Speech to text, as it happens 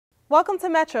Welcome to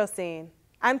Metro Scene.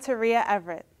 I'm Taria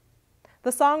Everett. The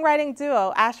songwriting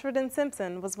duo Ashford and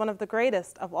Simpson was one of the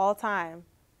greatest of all time.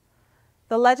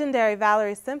 The legendary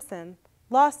Valerie Simpson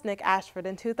lost Nick Ashford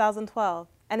in 2012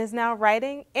 and is now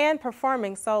writing and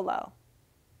performing solo.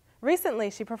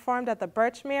 Recently, she performed at the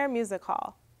Birchmere Music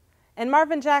Hall, and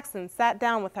Marvin Jackson sat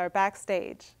down with her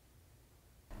backstage.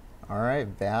 All right,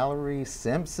 Valerie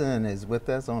Simpson is with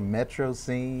us on Metro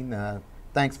Scene.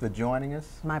 Thanks for joining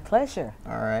us. My pleasure.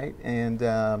 All right, and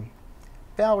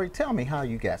Valerie, tell me how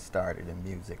you got started in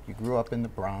music. You grew up in the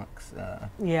Bronx.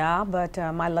 Yeah, but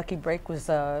my lucky break was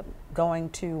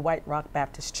going to White Rock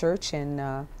Baptist Church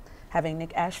and having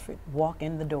Nick Ashford walk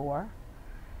in the door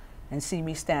and see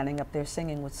me standing up there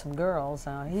singing with some girls.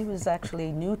 He was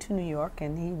actually new to New York,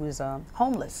 and he was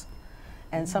homeless.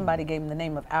 And somebody gave him the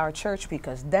name of our church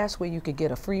because that's where you could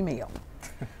get a free meal.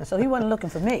 So he wasn't looking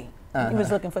for me. He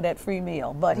was looking for that free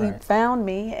meal. But he found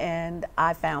me, and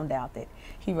I found out that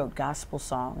he wrote gospel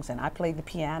songs, and I played the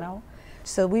piano.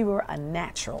 So we were a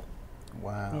natural.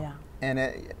 Wow. Yeah.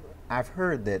 And I've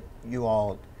heard that you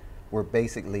all were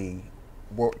basically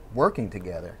working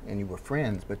together, and you were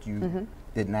friends, but you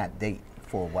did not date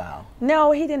for a while.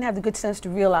 No, he didn't have the good sense to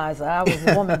realize that I was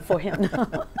a woman for him.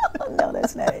 No,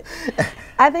 that's not it.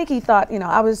 I think he thought, you know,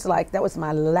 I was like, that was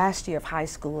my last year of high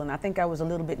school, and I think I was a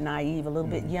little bit naive, a little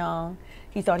bit young.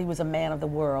 He thought he was a man of the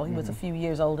world. He was a few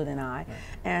years older than I.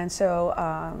 And so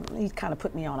he kind of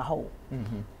put me on a hold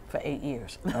for 8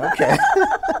 years. Okay.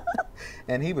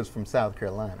 And he was from South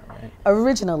Carolina, right?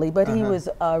 Originally, but he was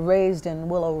raised in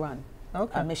Willow Run,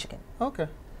 Michigan. Okay.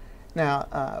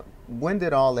 Now, when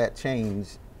did all that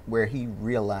change where he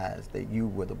realized that you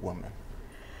were the woman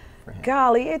for him?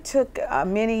 Golly, it took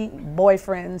many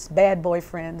boyfriends, bad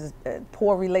boyfriends,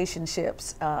 poor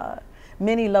relationships,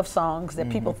 many love songs that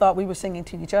people thought we were singing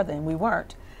to each other and we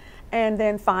weren't. And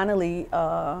then finally,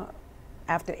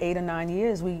 after 8 or 9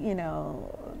 years,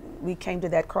 we came to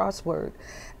that crossroad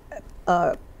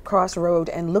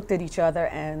and looked at each other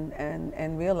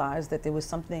and realized that there was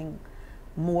something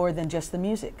more than just the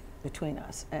music between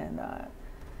us. And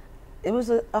it was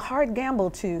a hard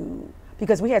gamble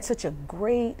because we had such a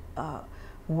great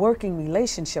working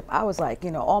relationship. I was like,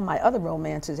 all my other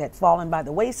romances had fallen by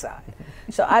the wayside.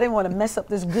 So I didn't want to mess up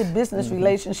this good business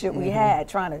relationship we had,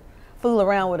 trying to fool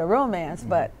around with a romance.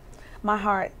 But my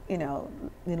heart,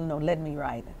 led me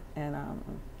right. And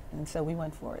so we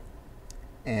went for it.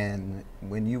 And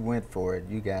when you went for it,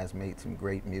 you guys made some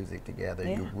great music together.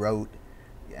 You wrote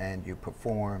and you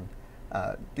performed.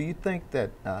 Do you think that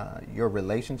your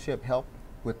relationship helped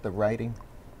with the writing?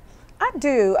 I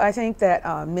do. I think that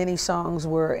many songs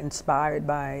were inspired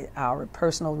by our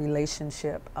personal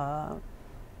relationship.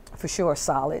 For sure,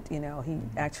 Solid, he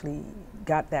actually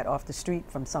got that off the street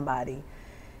from somebody,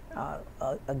 a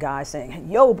guy saying,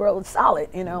 yo, bro, it's Solid,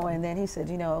 and then he said,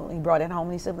 he brought it home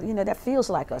and he said, well, that feels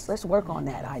like us. Let's work on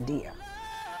that idea.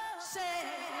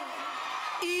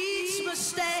 Each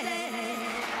mistake,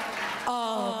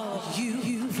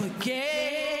 you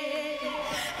forget,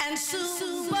 and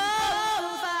soon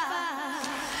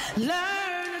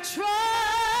learn to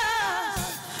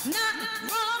trust, not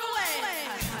run away.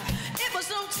 It was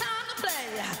no time to play.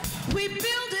 We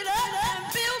build it up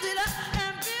and build it up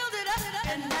and build it up,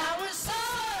 and now it's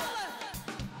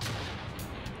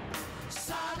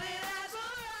solid as a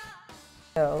rock.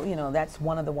 So, that's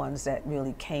one of the ones that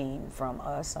really came from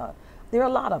us. There are a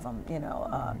lot of them,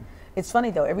 It's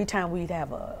funny though, every time we'd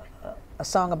have a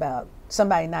song about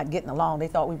somebody not getting along, they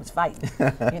thought we was fighting,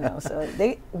 so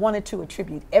they wanted to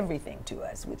attribute everything to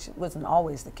us, which wasn't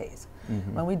always the case.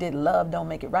 When we did Love Don't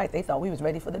Make It Right, they thought we was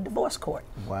ready for the divorce court.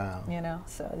 Wow.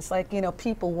 So it's like,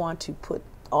 people want to put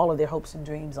all of their hopes and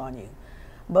dreams on you,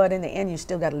 but in the end, you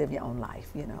still got to live your own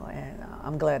life, and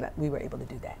I'm glad that we were able to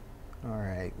do that. All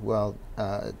right, well,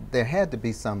 there had to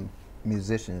be some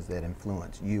musicians that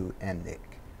influenced you and Nick.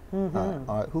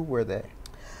 Who were they?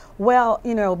 Well,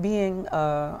 being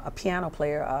a piano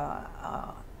player,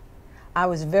 I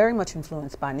was very much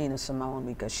influenced by Nina Simone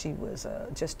because she was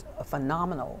just a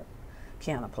phenomenal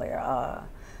piano player.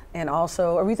 And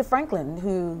also Aretha Franklin,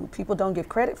 who people don't give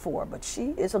credit for, but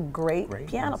she is a great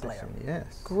piano player.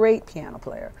 Yes. Great piano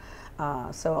player.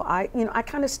 So I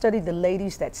kind of studied the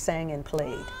ladies that sang and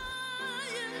played.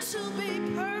 To be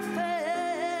perfect.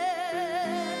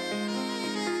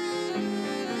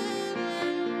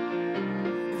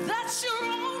 That's your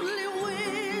only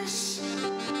wish.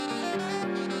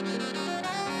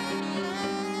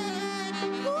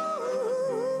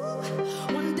 Ooh,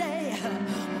 one day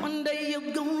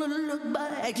you're gonna look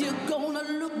back. You're gonna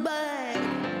look back.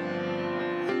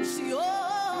 See all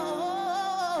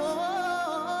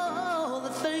the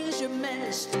things you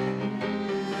missed.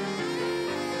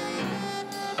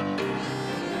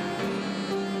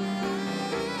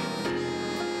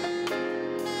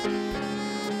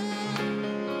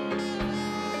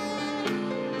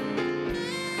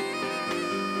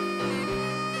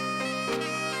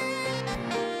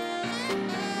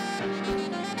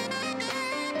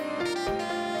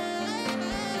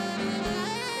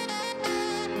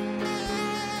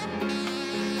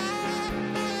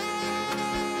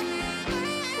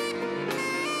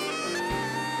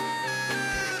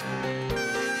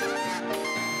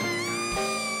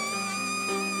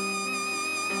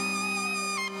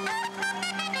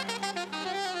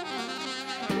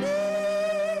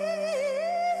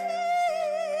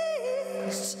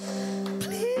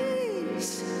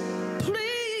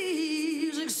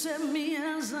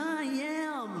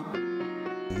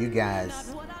 you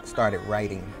guys started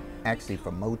writing actually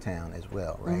for Motown as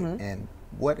well, right? And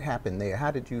what happened there? How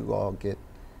did you all get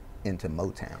into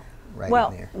Motown?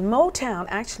 Well, Motown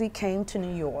actually came to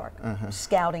New York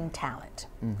scouting talent.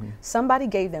 Somebody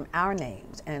gave them our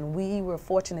names, and we were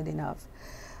fortunate enough.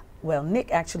 Well,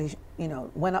 Nick actually, you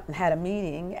know, went up and had a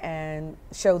meeting and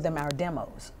showed them our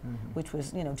demos, which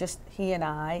was, you know, just he and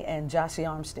I and Jossie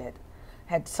Armstead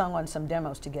had sung on some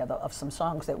demos together of some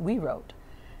songs that we wrote.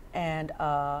 And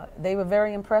they were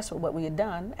very impressed with what we had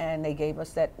done, and they gave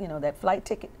us that, you know, that flight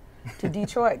ticket to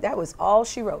Detroit. That was all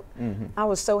she wrote. I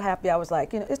was so happy. I was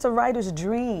like, you know, it's a writer's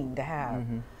dream to have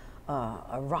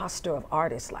a roster of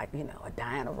artists like, you know, a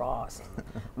Diana Ross,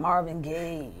 Marvin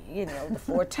Gaye, you know, the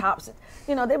Four Tops.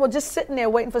 You know, they were just sitting there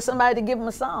waiting for somebody to give them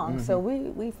a song. So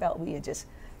we felt we had just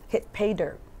hit pay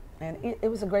dirt, and it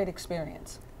was a great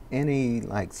experience. Any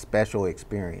like special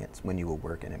experience when you were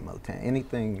working in Motown?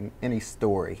 Anything, any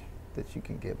story that you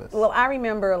can give us? Well, I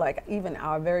remember like even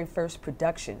our very first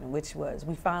production, which was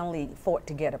we finally fought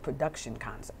to get a production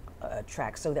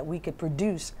track so that we could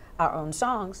produce our own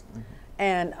songs.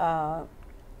 And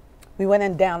we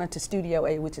went down into Studio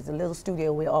A, which is a little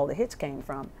studio where all the hits came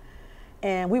from.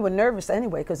 And we were nervous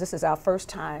anyway, because this is our first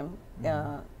time,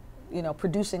 you know,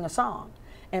 producing a song.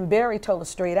 And Barry told us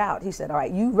straight out, he said, all right,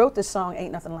 you wrote this song,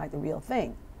 ain't nothing like the real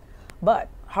thing. But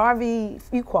Harvey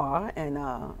Fuqua and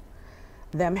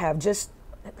them have just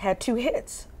had 2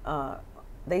 hits.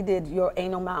 They did your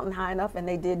Ain't No Mountain High Enough, and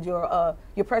they did your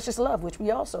Precious Love, which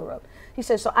we also wrote. He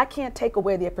said, so I can't take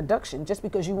away their production just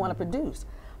because you want to produce,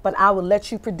 but I will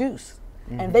let you produce,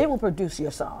 and they will produce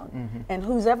your song, and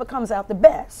whoever comes out the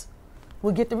best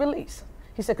will get the release.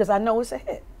 He said, because I know it's a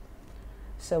hit.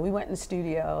 So we went in the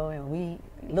studio and we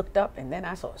looked up, and then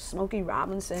I saw Smokey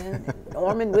Robinson and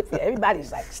Norman Whitfield.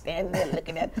 Everybody's like standing there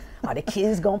looking at, are the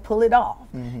kids gonna pull it off?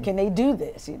 Can they do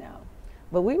this, you know?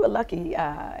 But we were lucky,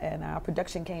 and our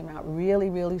production came out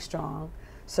really, really strong.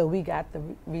 So we got the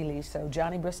release. So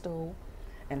Johnny Bristol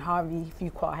and Harvey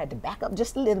Fuqua had to back up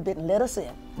just a little bit and let us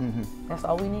in. That's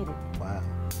all we needed. Wow.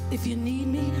 If you need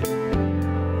me,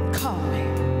 call me.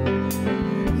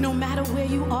 No matter where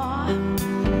you are,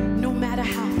 no matter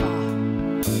how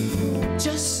far,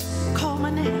 just call my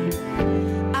name.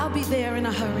 I'll be there in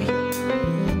a hurry.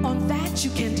 On that you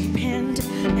can depend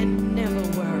and never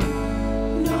worry.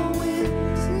 No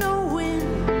wind, no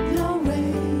wind, no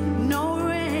rain, no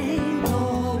rain.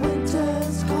 Oh,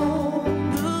 winter's cold.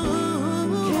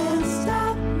 Ooh, can't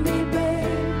stop me,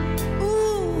 babe.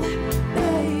 Ooh,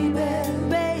 baby,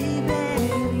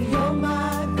 baby, you're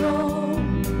my goal.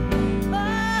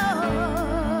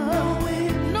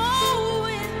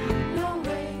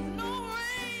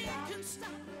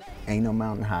 Ain't No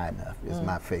Mountain High Enough is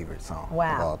my favorite song of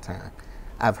Wow. all time.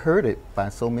 I've heard it by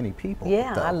so many people.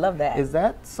 Yeah, though. I love that. Is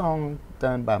that song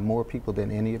done by more people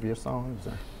than any of your songs?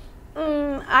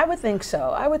 I would think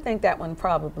so. I would think that one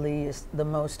probably is the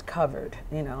most covered,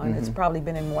 you know, and it's probably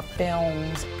been in more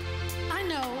films. I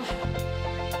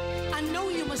know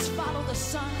you must follow the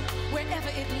sun wherever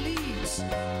it leads.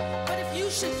 But if you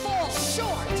should fall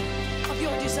short of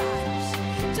your desires,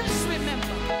 just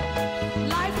remember,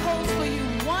 life holds for you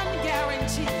one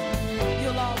guarantee: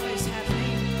 you'll always have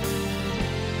me.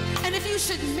 And if you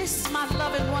should miss my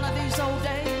love in one of these old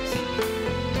days,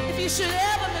 if you should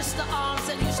ever miss the arms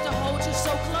that used to hold you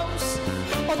so close,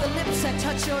 or the lips that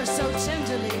touch yours so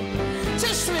tenderly,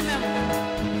 just remember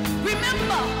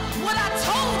what I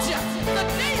told you the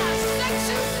day I set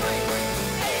you free.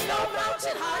 Ain't no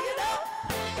mountain high enough,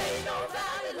 ain't no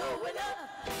valley low enough,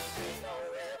 ain't no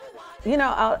river wide. You know,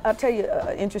 I'll tell you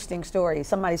an interesting story.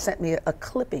 Somebody sent me a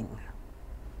clipping,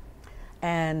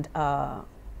 and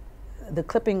the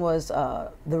clipping was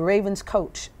the Ravens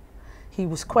coach. He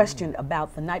was questioned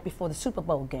about the night before the Super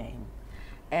Bowl game,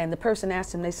 and the person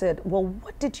asked him, they said, well,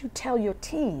 what did you tell your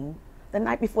team the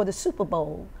night before the Super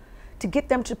Bowl to get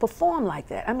them to perform like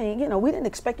that? I mean, you know, we didn't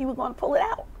expect you were going to pull it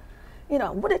out. You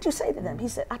know, what did you say to them? He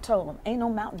said, I told them, ain't no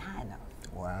mountain high enough.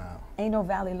 Wow. Ain't no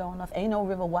valley low enough, ain't no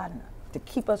river wide enough to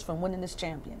keep us from winning this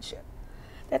championship.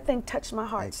 That thing touched my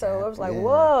heart. So I was like,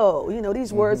 whoa, you know,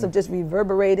 these words have just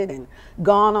reverberated and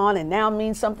gone on and now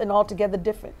mean something altogether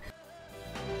different.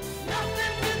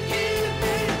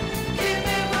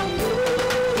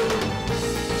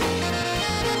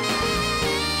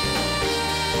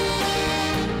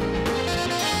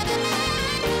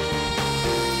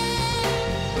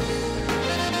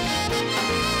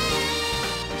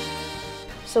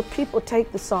 So people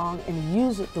take the song and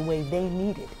use it the way they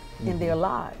need it in their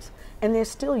lives. And they're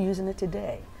still using it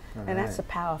today. And that's a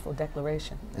powerful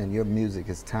declaration. And your music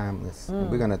is timeless.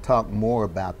 We're going to talk more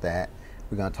about that.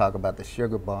 We're going to talk about the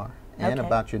Sugar Bar. and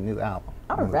about your new album.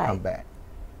 All when right. we come back.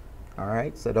 All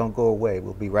right, so don't go away.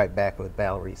 We'll be right back with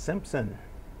Valerie Simpson.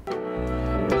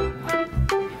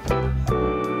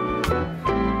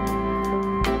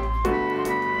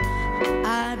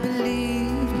 I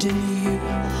believed in you,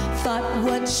 thought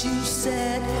what you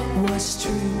said was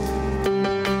true.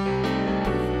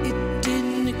 It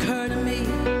didn't occur to me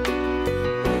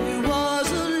it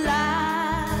was a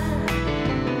lie.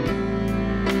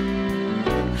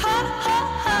 Ha ha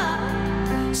ha,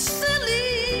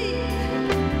 silly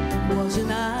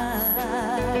wasn't I?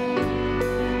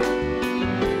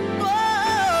 Oh,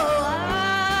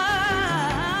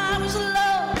 I was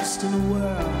lost in the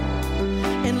world,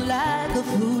 and like a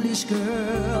foolish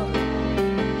girl,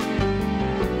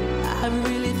 I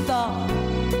really thought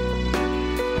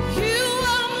you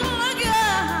were my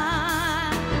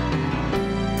guy.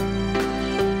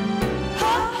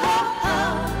 Ha ha ha,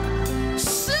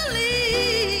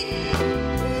 silly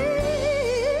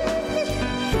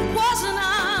wasn't I?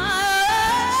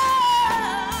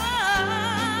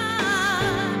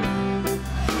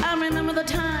 I remember the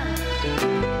time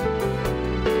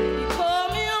you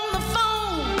called me on the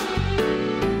phone,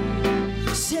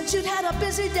 said you'd had a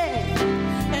busy day.